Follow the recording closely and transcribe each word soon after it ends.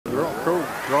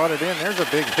brought it in. There's a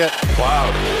big hit. Wow.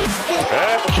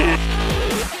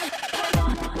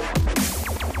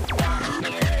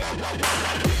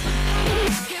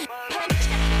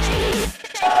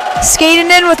 Skating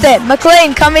in with it.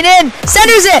 McLean coming in.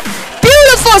 Centers it.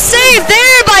 Beautiful save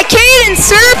there by Caden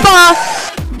Serpa.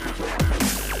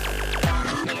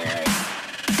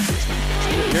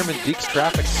 German Deeks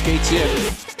traffic skates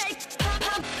in.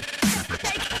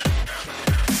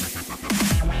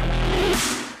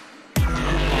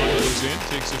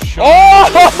 Takes a shot.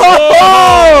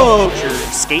 Oh!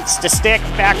 Skates to stick.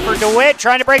 Back for DeWitt.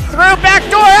 Trying to break through.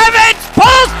 Backdoor Evans.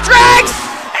 Pulls, drags,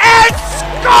 and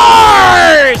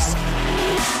scores!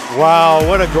 Wow,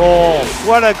 what a goal.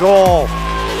 What a goal.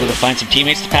 Able to find some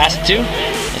teammates to pass it to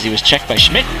as he was checked by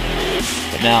Schmidt.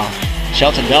 But now,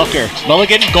 Shelton Belker,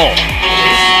 mulligan, goal.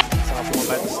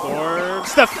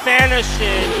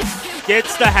 Stefanishin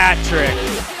gets the hat trick.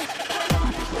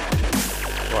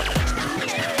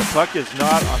 The puck is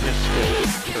not on his stick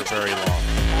for very long.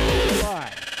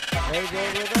 They go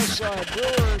to this side.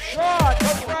 Brewer shot.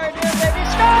 Comes right in. Baby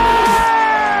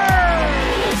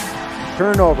score!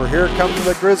 Turnover. Here comes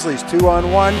the Grizzlies.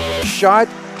 2-on-1. Shot.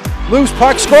 Loose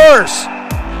puck scores.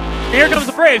 Here comes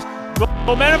the Braves.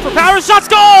 Momentum for power. Shot,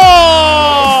 score!